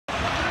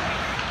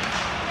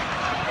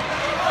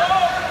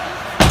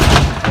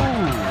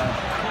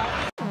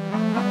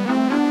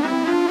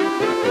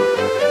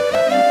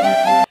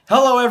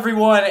Hello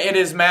everyone, it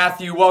is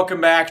Matthew. Welcome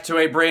back to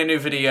a brand new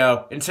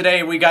video. And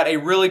today we got a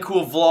really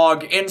cool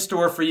vlog in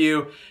store for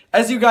you.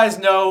 As you guys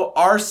know,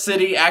 our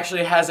city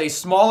actually has a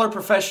smaller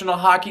professional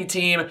hockey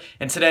team,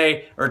 and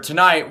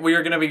tonight we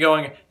are going to be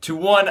going to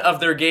one of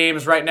their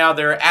games. Right now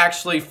they're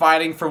actually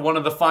fighting for one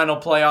of the final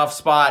playoff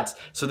spots,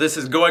 so this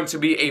is going to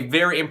be a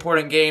very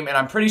important game, and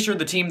I'm pretty sure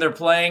the team they're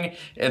playing,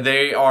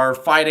 they are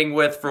fighting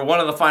with for one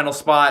of the final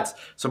spots,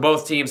 so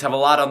both teams have a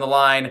lot on the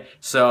line,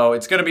 so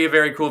it's going to be a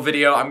very cool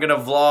video. I'm going to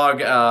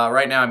vlog,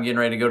 right now I'm getting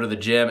ready to go to the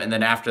gym, and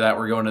then after that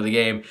we're going to the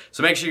game.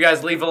 So make sure you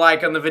guys leave a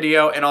like on the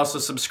video and also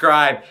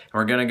subscribe, and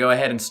we're going to go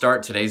ahead and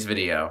start today's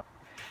video.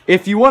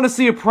 If you want to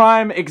see a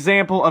prime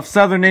example of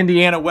southern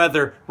Indiana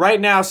weather, right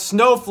now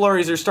snow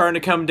flurries are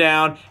starting to come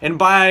down, and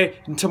by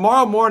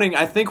tomorrow morning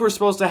I think we're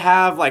supposed to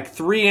have like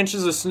 3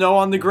 inches of snow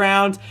on the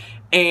ground,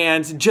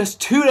 and just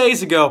 2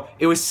 days ago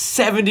it was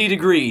 70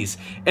 degrees.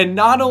 And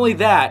not only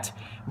that,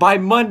 by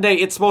Monday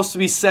it's supposed to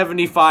be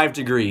 75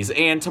 degrees,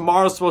 and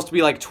tomorrow's supposed to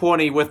be like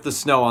 20 with the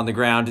snow on the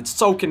ground. It's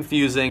so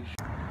confusing.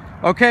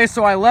 Okay,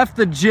 so I left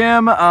the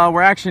gym.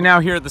 We're actually now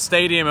here at the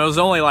stadium. It was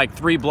only like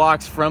 3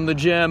 blocks from the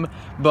gym,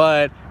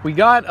 but we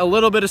got a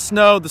little bit of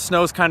snow. The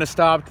snow's kind of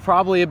stopped,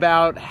 probably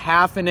about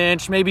 ½ an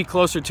inch, maybe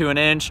closer to an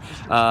inch.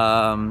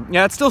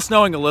 Yeah, it's still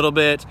snowing a little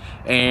bit,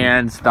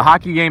 and the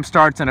hockey game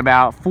starts in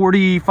about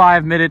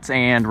 45 minutes,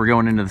 and we're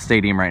going into the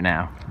stadium right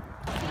now.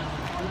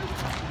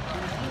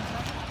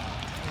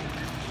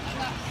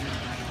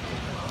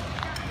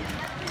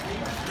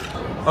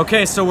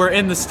 Okay, so we're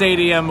in the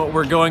stadium.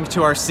 We're going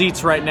to our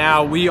seats right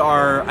now. We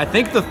are, I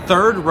think, the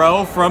 3rd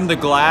row from the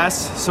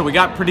glass, so we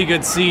got pretty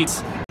good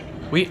seats.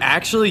 We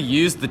actually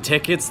used the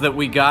tickets that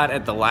we got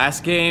at the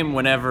last game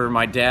whenever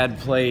my dad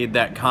played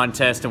that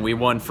contest and we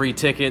won free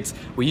tickets.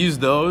 We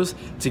used those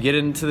to get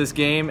into this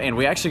game, and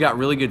we actually got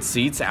really good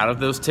seats out of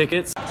those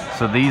tickets.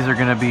 So these are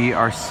gonna be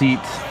our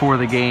seats for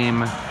the game.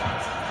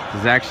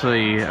 This is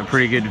actually a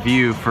pretty good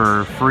view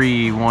for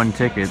free won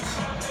tickets.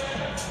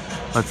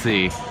 Let's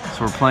see.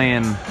 So we're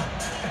playing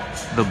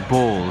the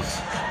Bulls.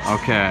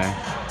 Okay.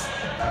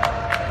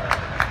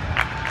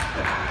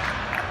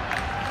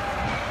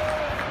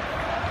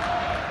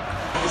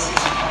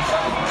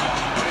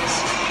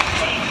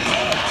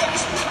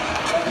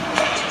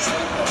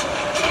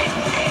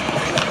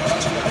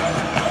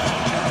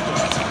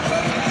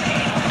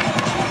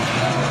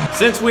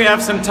 Since we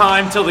have some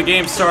time till the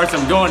game starts,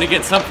 I'm going to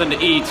get something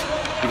to eat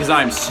because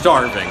I'm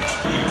starving.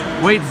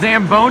 Wait,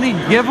 Zamboni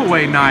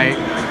giveaway night.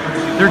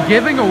 They're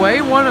giving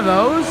away one of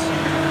those?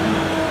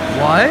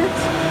 What?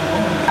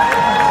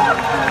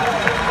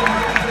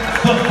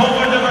 The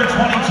forward number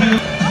 22.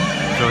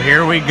 So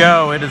here we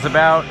go. It is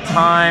about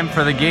time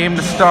for the game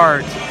to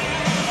start.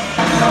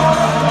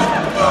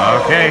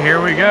 Okay,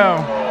 here we go.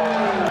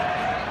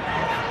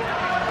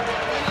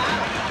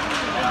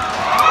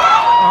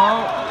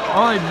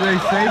 Oh, they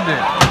saved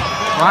it.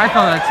 Well, I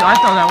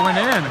thought that went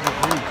in.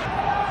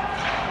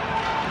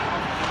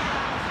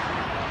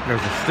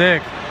 There's a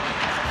stick.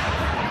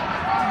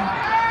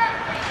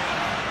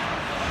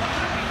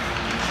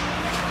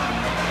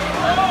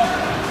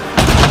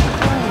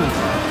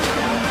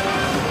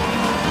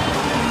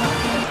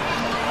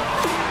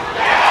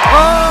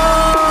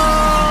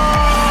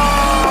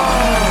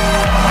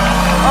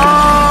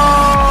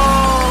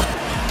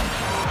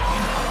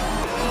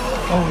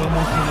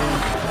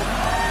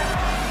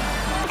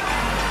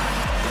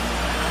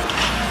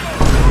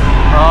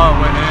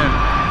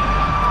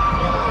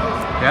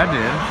 Yeah, it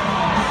did.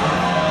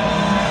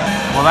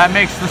 Well, that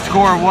makes the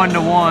score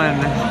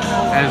 1-1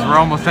 as we're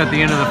almost at the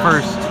end of the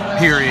first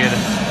period.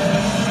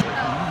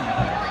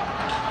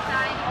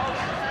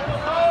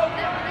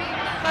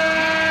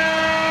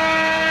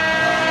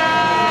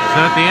 So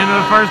at the end of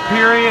the first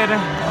period,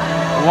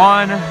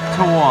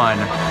 1-1.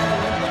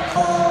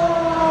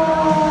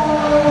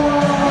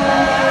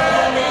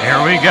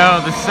 Here we go.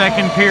 The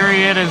second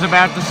period is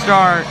about to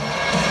start.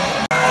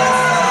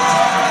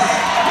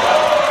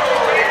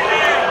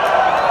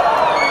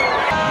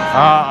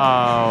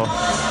 Uh-oh.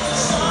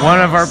 One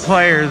of our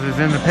players is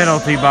in the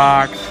penalty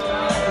box.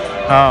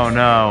 Oh,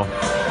 no.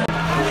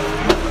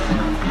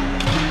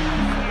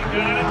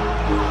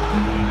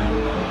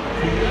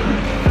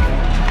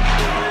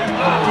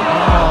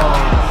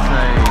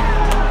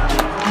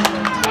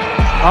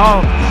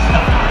 Oh.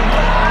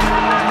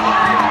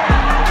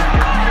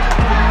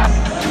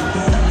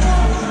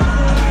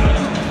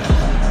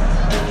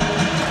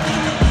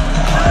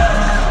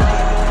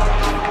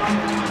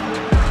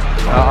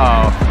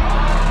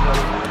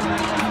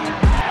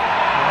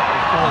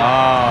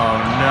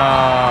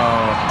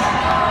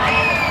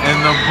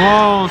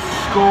 Bulls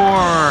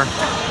score.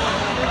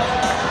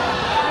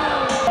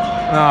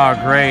 Oh,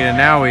 great. And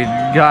now we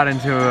got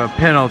into a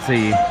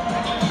penalty.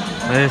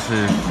 This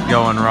is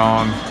going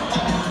wrong.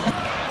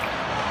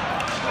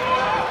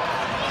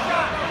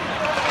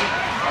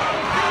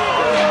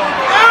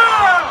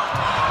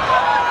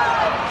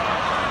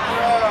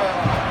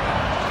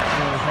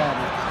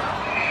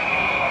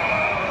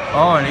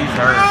 Oh, and he's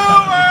hurt.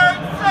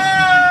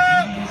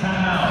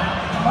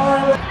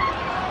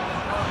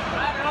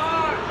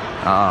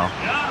 Uh-oh.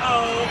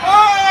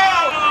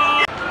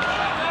 You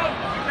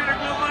better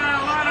go buy a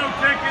lotto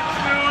ticket,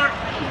 Stewart.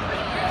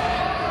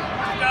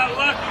 You got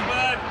lucky,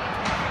 bud.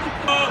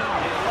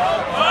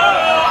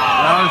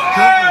 That was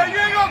tripping. You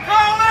ain't gonna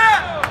call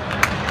that?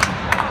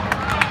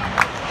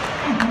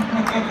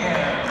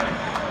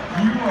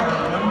 You are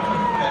one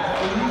pathetic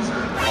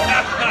loser.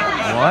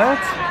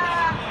 What?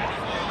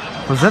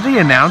 Was that the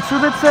announcer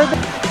that said that?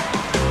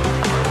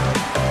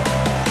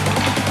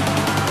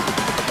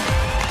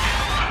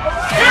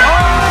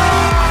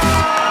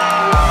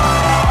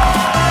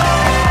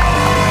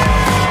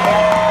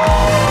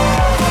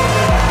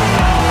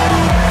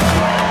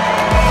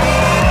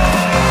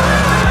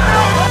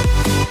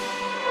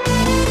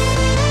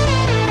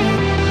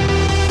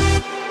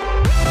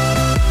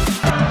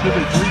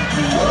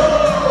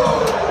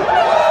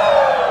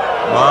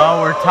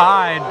 Well, we're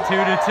tied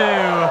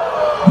 2-2.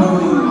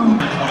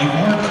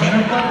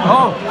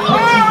 Oh!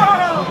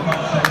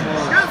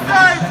 Good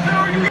side,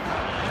 Stewart.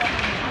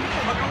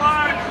 Look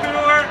alive,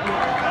 Stewart.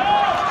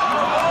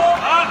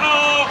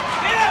 Uh-oh.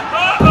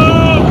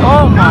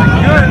 Oh my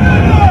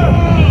goodness!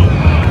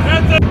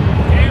 That's it.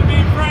 Can't be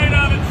afraid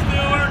of it,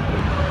 Stewart.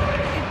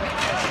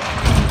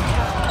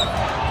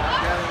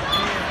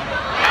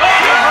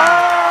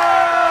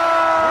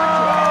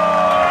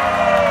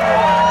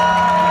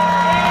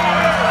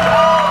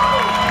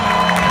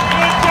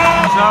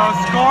 So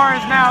score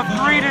is now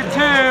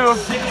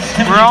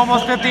 3-2. We're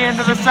almost at the end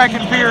of the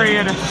second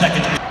period.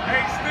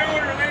 Hey,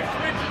 Stewart, are they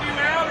switching you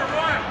out or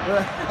what?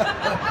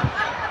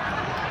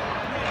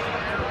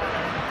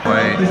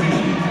 Wait.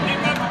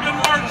 Keep up the good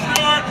work,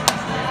 Stewart.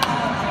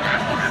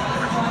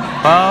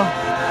 Well,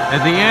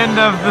 at the end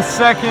of the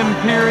second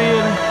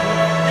period,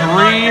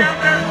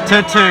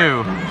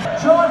 3-2.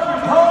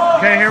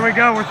 Okay, here we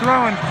go. We're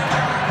throwing.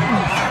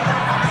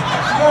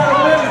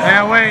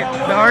 Yeah, wait.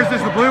 Ours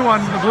is the blue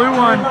one. The blue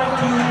one.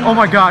 Oh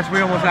my gosh,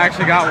 we almost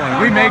actually got one.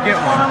 We may get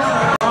one.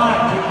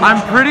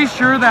 I'm pretty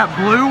sure that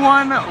blue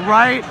one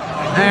right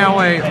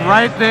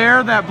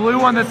there, that blue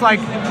one that's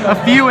like a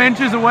few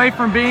inches away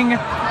from being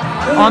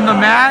on the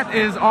mat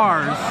is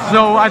ours.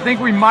 So I think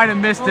we might have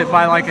missed it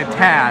by like a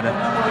tad.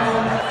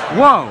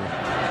 Whoa.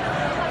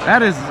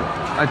 That is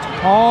a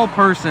tall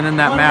person in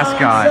that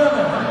mascot.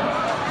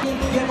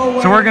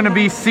 So we're going to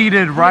be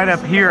seated right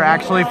up here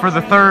actually for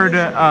the third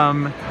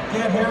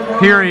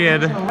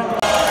period.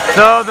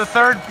 So the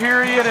third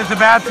period is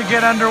about to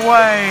get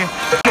underway.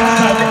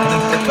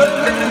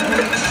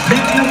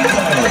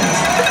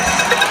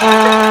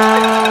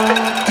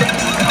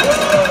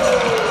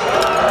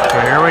 So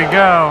here we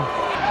go.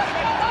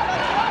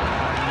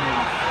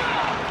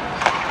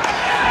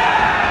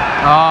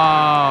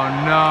 Oh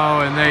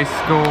no, and they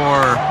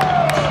score.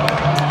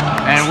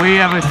 And we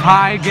have a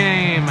tie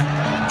game.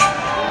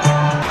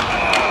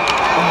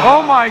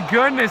 Oh my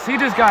goodness, he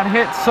just got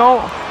hit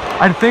so...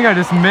 I think I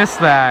just missed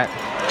that.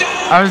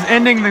 I was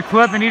ending the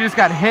clip and he just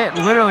got hit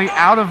literally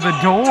out of the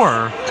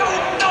door.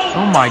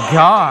 Oh my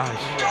gosh.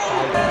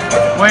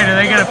 Wait, did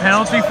they get a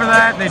penalty for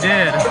that? They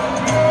did.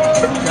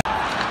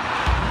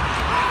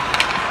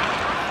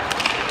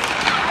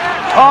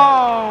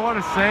 Oh, what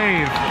a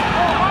save.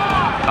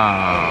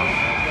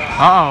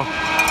 Uh-oh.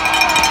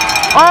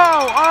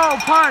 Oh,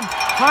 punch!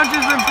 Punch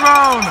has been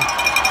thrown!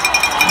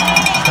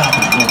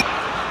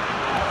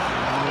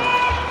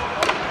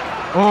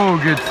 Oh,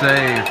 good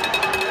save.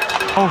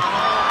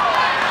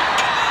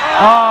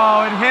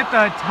 Oh, it hit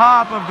the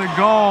top of the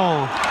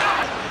goal.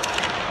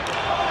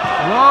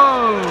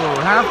 Whoa,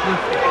 half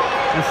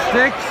the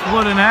stick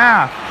split in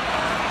half.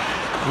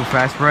 Ooh,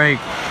 fast break.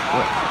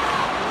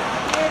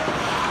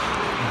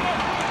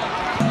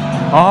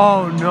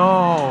 Oh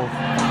no.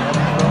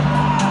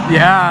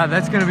 Yeah,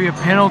 that's gonna be a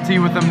penalty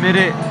with a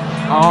minute.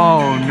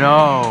 Oh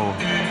no.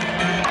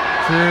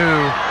 2,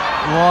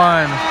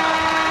 1.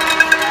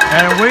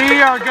 And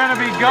we are gonna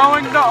be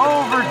going to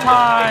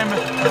overtime.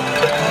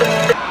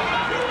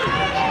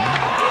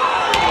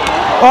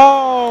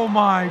 Oh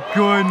my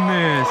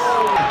goodness.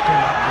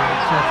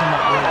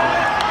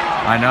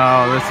 I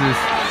know, this is...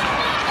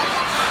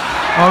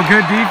 Oh,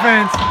 good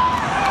defense.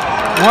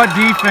 What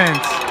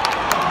defense?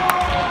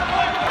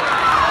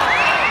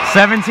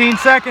 17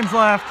 seconds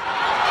left.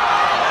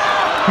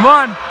 Come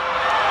on.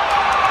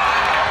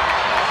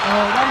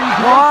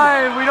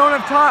 Why? We don't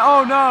have time.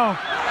 Oh no.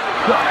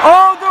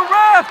 Oh, the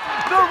ref!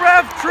 The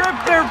ref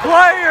tripped their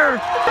player.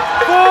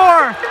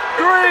 4,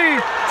 3,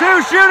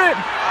 2, shoot it.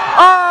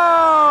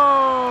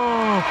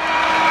 Oh!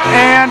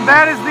 And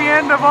that is the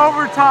end of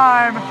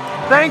overtime.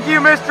 Thank you,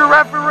 Mr.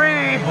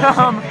 Referee.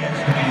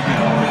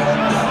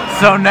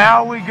 So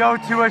now we go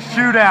to a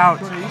shootout.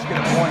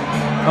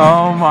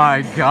 Oh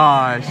my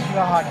gosh.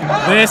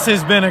 This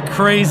has been a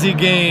crazy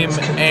game,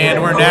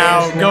 and we're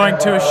now going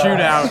to a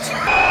shootout.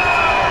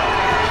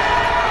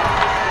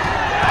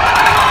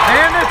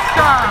 And it's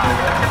stopped.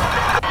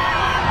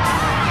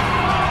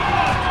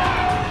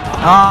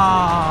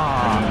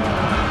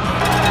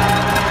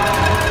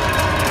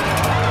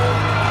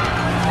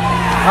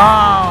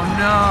 Oh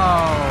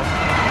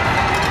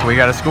no. We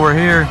got a score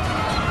here.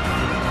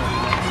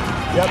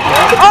 Yep.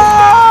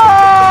 Oh!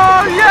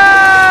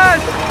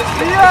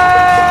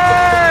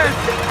 Yes!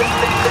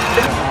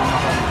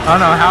 I don't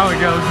know how it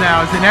goes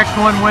now. Is the next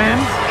one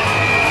wins?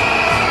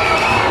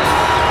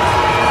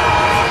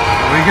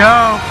 Here we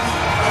go.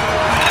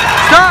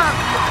 Stop!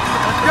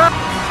 Let's go!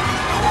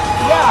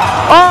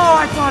 Yeah! Oh,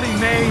 I thought he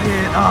made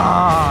it.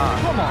 Ah,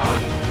 come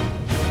on.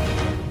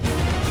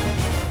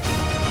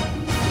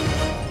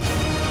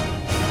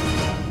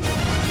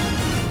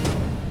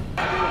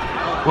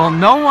 Well,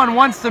 no one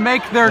wants to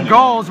make their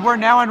goals. We're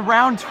now in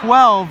round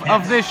 12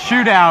 of this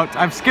shootout.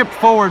 I've skipped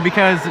forward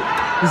because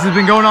this has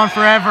been going on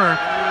forever.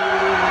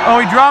 Oh,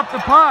 he dropped the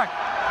puck.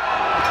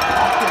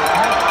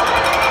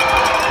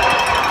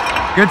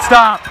 Good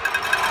stop.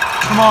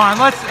 Come on,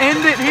 let's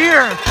end it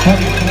here.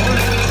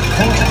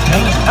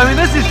 I mean,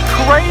 this is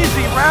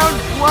crazy.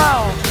 Round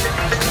 12.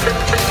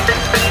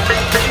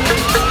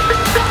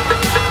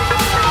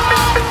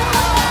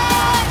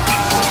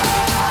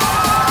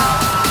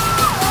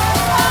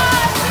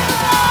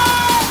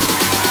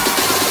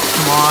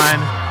 On.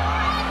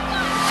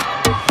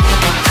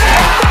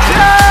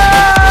 Yes!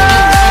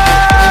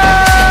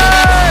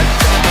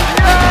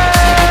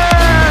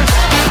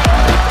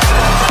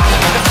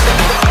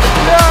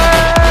 Yes!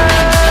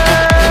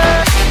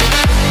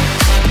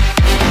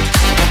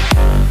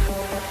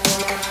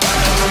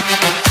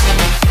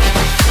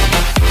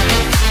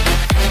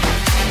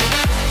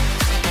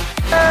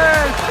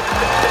 Yes!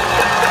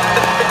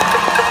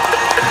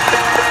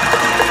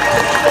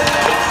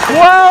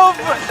 12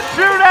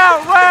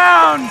 shootout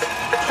rounds!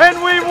 And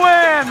we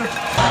win!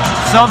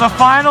 So the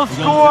final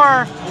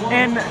score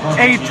in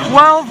a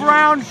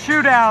 12-round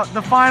shootout,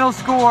 the final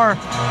score,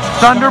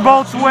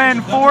 Thunderbolts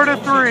win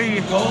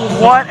 4-3.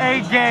 What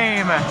a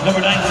game!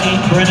 Number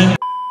 19, Brennan.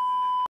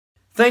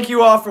 Thank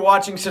you all for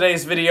watching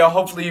today's video.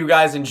 Hopefully you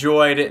guys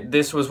enjoyed it.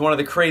 This was one of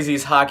the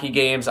craziest hockey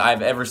games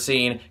I've ever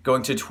seen,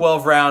 going to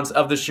 12 rounds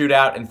of the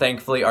shootout, and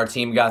thankfully our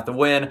team got the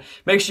win.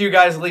 Make sure you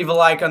guys leave a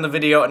like on the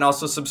video and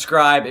also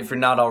subscribe if you're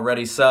not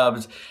already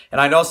subbed.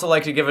 And I'd also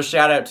like to give a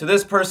shout out to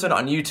this person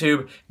on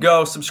YouTube.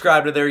 Go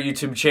subscribe to their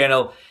YouTube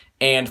channel.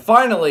 And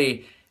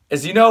finally,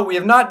 as you know, we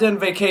have not done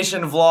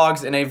vacation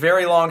vlogs in a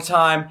very long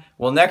time.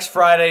 Well, next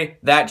Friday,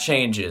 that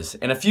changes.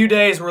 In a few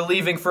days, we're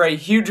leaving for a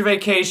huge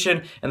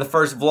vacation, and the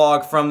first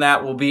vlog from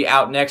that will be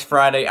out next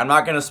Friday. I'm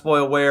not going to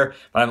spoil where,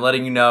 but I'm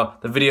letting you know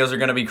the videos are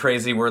going to be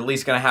crazy. We're at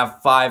least going to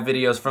have 5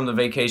 videos from the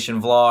vacation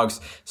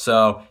vlogs,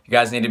 so you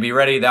guys need to be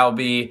ready. That will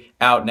be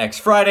out next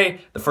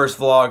Friday, the first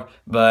vlog,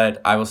 but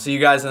I will see you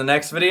guys in the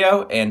next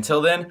video. Until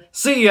then,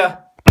 see ya!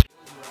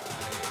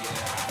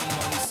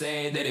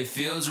 Say that it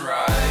feels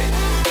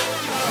right.